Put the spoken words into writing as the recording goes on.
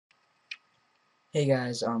Hey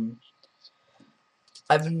guys,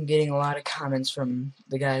 I've been getting a lot of comments from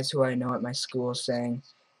the guys who I know at my school saying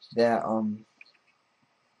that,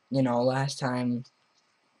 last time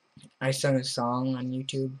I sung a song on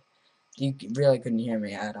YouTube, you really couldn't hear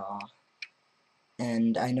me at all.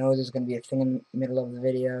 And I know there's going to be a thing in the middle of the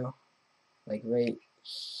video, like right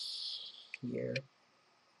here.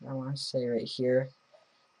 I want to say right here.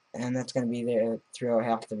 And that's going to be there throughout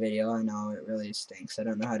half the video. I know, it really stinks. I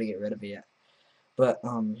don't know how to get rid of it yet. But,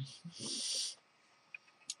 I'm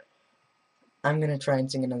going to try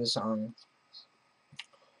and sing another song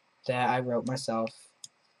that I wrote myself.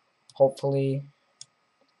 Hopefully,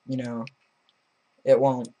 you know, it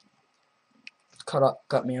won't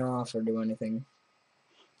cut me off or do anything.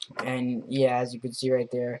 And yeah, as you can see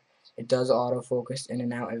right there, it does autofocus in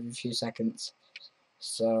and out every few seconds.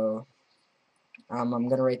 So I'm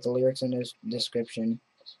gonna write the lyrics in the description.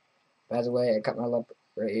 By the way, I cut my lip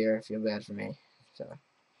right here. I feel bad for me. So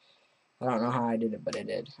I don't know how I did it, but I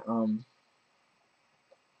did.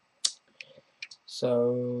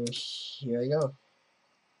 So here I go.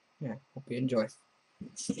 Yeah, hope you enjoy.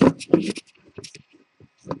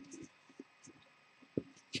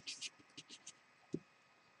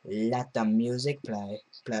 Let the music play,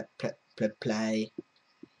 play.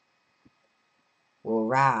 We'll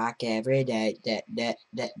rock every day,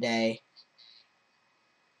 that day.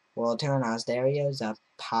 We'll turn our stereos up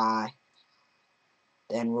high.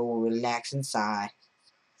 Then we'll relax and sigh.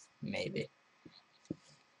 Maybe.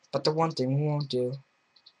 But the one thing we won't do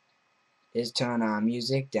is turn our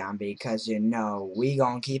music down, because we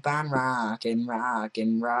gon' keep on rockin',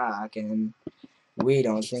 rockin', rockin'. We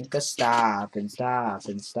don't think of stoppin',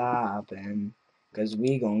 stoppin', stoppin'. 'Cause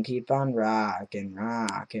we gon' keep on rockin',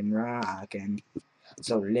 rockin', rockin'.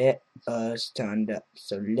 So let us turn it up.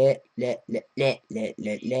 So let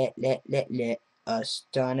us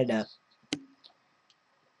turn it up.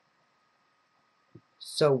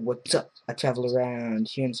 So what's up? I travel around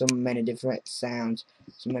hearing so many different sounds,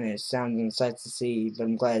 so many sounds and sights to see, but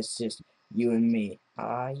I'm glad it's just you and me.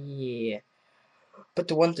 Ah, yeah. But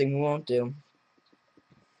the one thing we won't do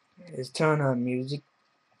is turn our music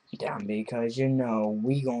down, because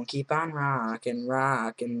we gon' keep on rockin',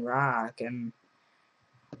 rockin', rockin'.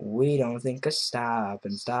 We don't think of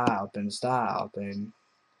stoppin', stoppin', stoppin'.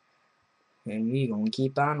 And we gon'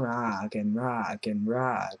 keep on rockin', rockin',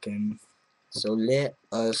 rockin'. So let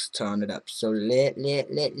us turn it up. So let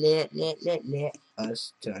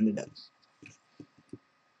us turn it up.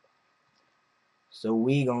 So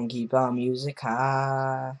we gon' keep our music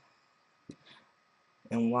high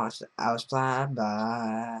and watch the hours fly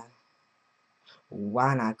by.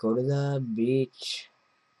 Why not go to the beach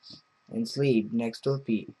and sleep next to a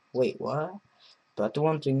Pete? Wait, what? But the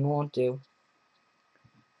one thing we won't do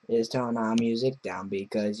is turn our music down,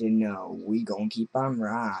 because we gon' keep on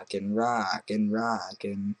rockin', rockin',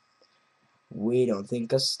 rockin'. We don't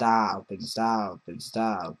think of stoppin', stoppin',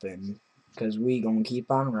 stoppin'. 'Cause we gon'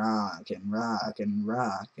 keep on rockin', rockin',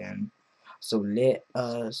 rockin'. So let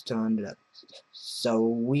us turn it up. So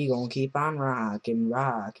we gon' keep on rockin',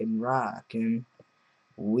 rockin', rockin'.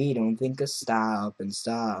 We don't think of stoppin',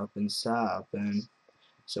 stoppin', stoppin'.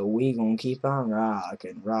 So we gon' keep on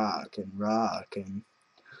rockin', rockin', rockin'.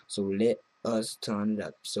 So let us turn it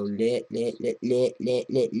up. So let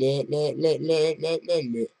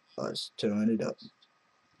us turn it up.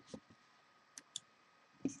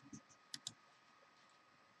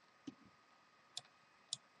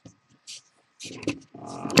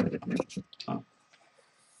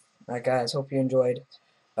 Alright guys, hope you enjoyed.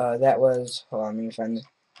 That was, hold on, let me find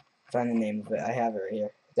the name of it. I have it right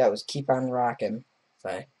here. That was Keep On Rockin'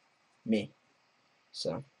 by me.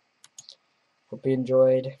 So, hope you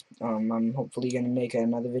enjoyed. I'm hopefully going to make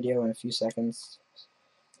another video in a few seconds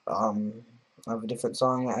of a different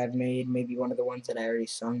song that I've made. Maybe one of the ones that I already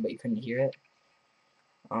sung but you couldn't hear it.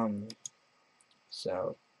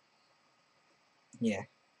 So, yeah.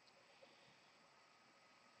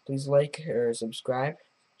 Please like or subscribe.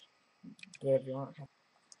 Do whatever you want.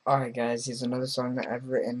 Alright guys, here's another song that I've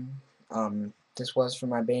written. This was for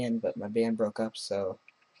my band, but my band broke up, so,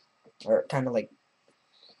 or kind of like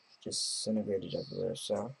just disintegrated everywhere,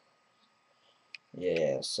 so,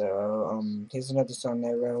 yeah, so, here's another song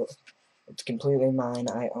I wrote. It's completely mine.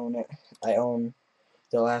 I own it. I own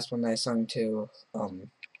the last one I sung too.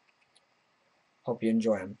 Hope you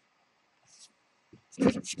enjoy them.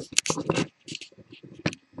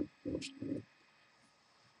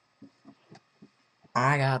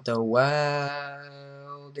 I got the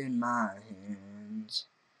world in my hands,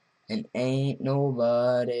 and ain't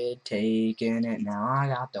nobody taking it now. I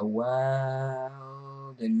got the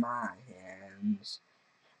world in my hands,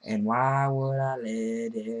 And why would I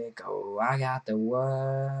let it go? I got the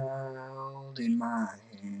world in my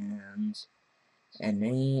hands, and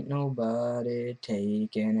ain't nobody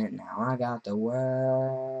taking it now. I got the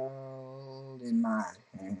world in my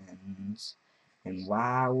hands, and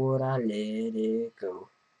why would I let it go?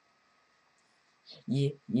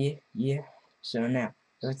 Yeah. So now,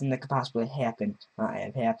 everything that could possibly happen might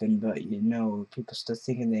have happened, but you know, people still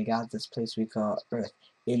thinking they got this place we call Earth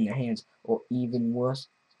in their hands, or even worse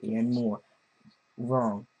and more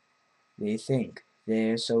wrong. They think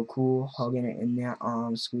they're so cool, hugging it in their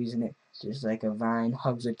arms, squeezing it just like a vine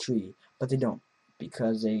hugs a tree, but they don't,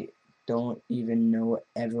 because they don't even know what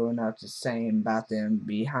everyone else is saying about them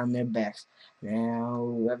behind their backs.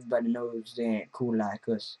 Now everybody knows they ain't cool like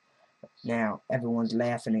us. Now everyone's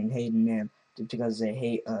laughing and hating them just because they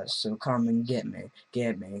hate us. So come and get me,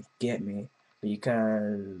 because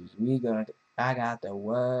I got the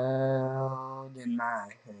world in my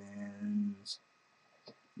hands.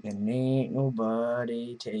 And ain't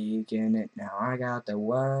nobody taking it now. I got the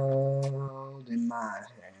world in my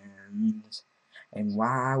hands. And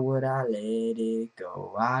why would I let it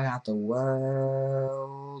go? I got the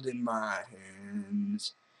world in my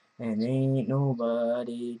hands. And ain't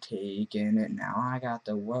nobody taking it now. I got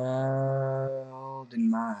the world in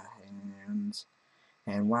my hands.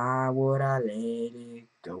 And why would I let it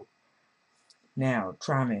go? Now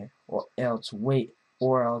try me, or else wait,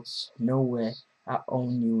 or else nowhere. I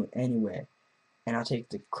own you anywhere, and I'll take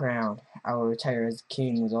the crown. I will retire as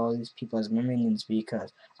king with all these people as my minions,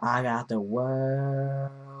 because I got the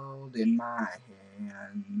world in my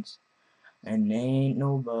hands, and ain't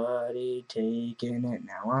nobody taking it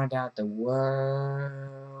now. I got the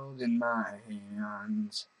world in my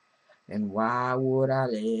hands, and why would I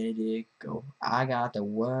let it go? I got the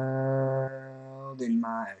world in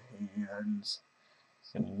my hands.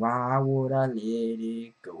 And why would I let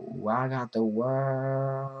it go? I got the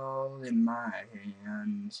world in my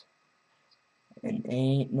hands, and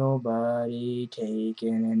ain't nobody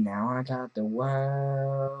taking it now. I got the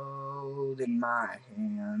world in my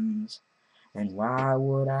hands, and why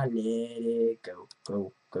would I let it go?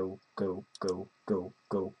 Go, go, go, go, go,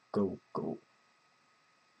 go, go, go.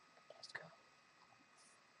 Let's go.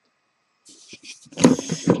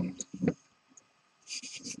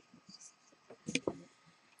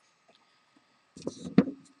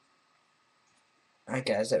 Alright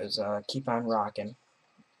guys, that was Keep On Rockin'.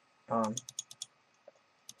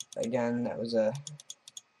 Again, that was a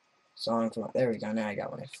song from, there we go, now I got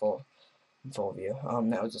one in full view.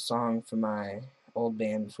 That was a song from my old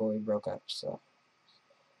band before we broke up, so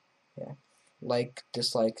yeah. Like,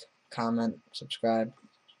 dislike, comment, subscribe.